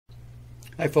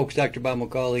Hi folks, Dr. Bob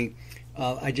McCauley.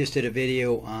 I just did a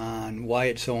video on why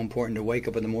it's so important to wake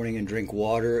up in the morning and drink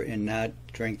water and not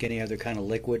drink any other kind of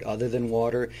liquid other than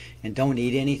water, and don't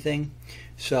eat anything.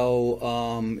 So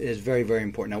it's very, very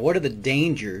important. Now, what are the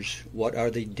dangers? What are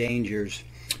the dangers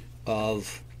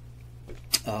of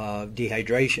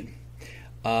dehydration?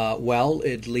 Well,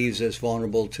 it leaves us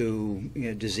vulnerable to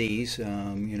disease,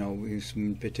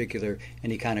 in particular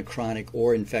any kind of chronic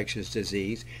or infectious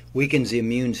disease, weakens the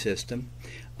immune system.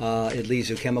 It leads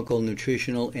to chemical,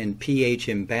 nutritional, and pH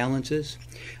imbalances.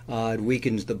 It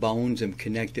weakens the bones and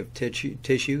connective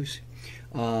tissues.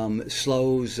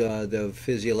 Slows the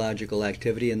physiological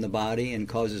activity in the body and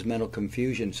causes mental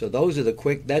confusion. So those are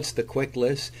that's the quick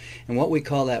list. And what we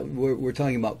call that, we're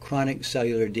talking about chronic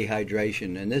cellular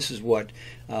dehydration. And this is what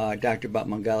Dr. Bob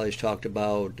McCauley has talked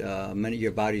about,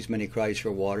 Your Body's Many Cries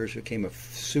for Water. It became a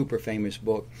super famous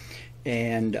book.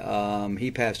 And he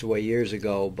passed away years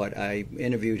ago, but I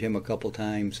interviewed him a couple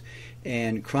times.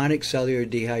 And chronic cellular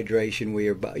dehydration,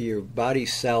 where your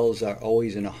body's cells are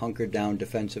always in a hunkered down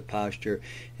defensive posture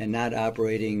and not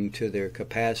operating to their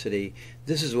capacity,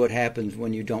 this is what happens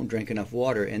when you don't drink enough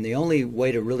water. And the only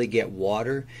way to really get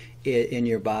water in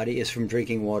your body is from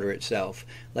drinking water itself.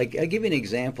 Like, I'll give you an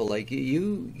example. Like,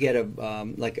 you get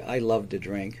like I love to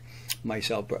drink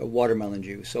myself watermelon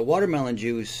juice. So watermelon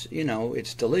juice,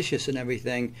 it's delicious and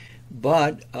everything,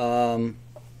 but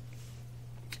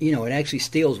it actually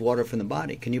steals water from the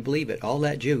body. Can you believe it? All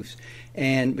that juice,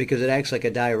 and because it acts like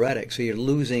a diuretic, so you're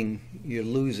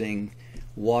losing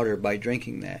water by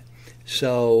drinking that.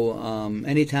 So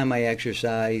anytime I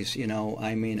exercise,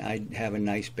 I have a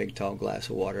nice big tall glass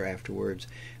of water afterwards.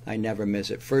 I never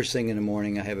miss it. First thing in the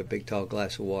morning, I have a big tall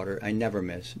glass of water. I never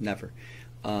miss, never.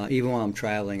 Even while I'm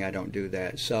traveling, I don't do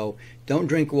that. So don't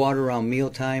drink water around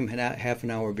mealtime, half an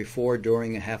hour before,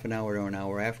 during, a half an hour or an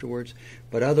hour afterwards.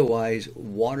 But otherwise,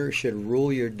 water should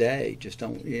rule your day. Just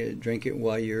don't drink it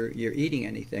while you're eating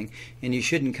anything. And you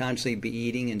shouldn't constantly be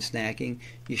eating and snacking.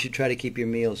 You should try to keep your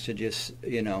meals to just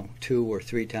 2 or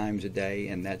 3 times a day,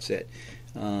 and that's it.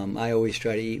 I always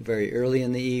try to eat very early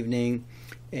in the evening,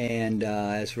 and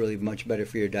that's really much better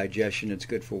for your digestion. It's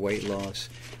good for weight loss.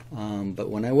 But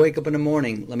when I wake up in the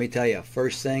morning, let me tell you,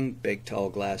 first thing, big tall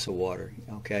glass of water,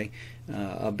 okay?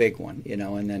 A big one,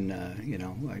 and then,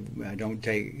 I don't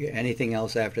take anything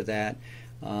else after that.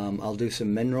 I'll do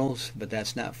some minerals, but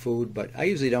that's not food. But I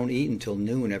usually don't eat until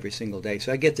noon every single day.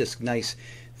 So I get this nice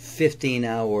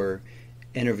 15-hour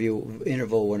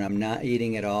interval when I'm not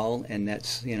eating at all, and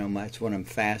that's that's when I'm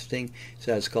fasting.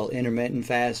 So it's called intermittent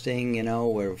fasting,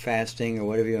 or fasting, or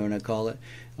whatever you want to call it.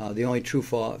 The only true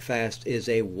fast is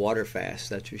a water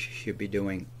fast. That's what you should be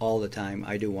doing all the time.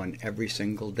 I do one every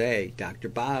single day. Dr.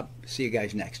 Bob. See you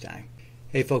guys next time.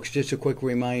 Hey folks, just a quick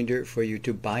reminder for you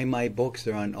to buy my books.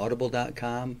 They're on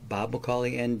audible.com, Bob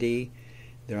McCauley ND.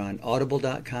 They're on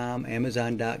audible.com,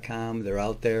 amazon.com. They're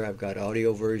out there. I've got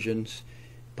audio versions.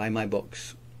 Buy my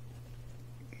books.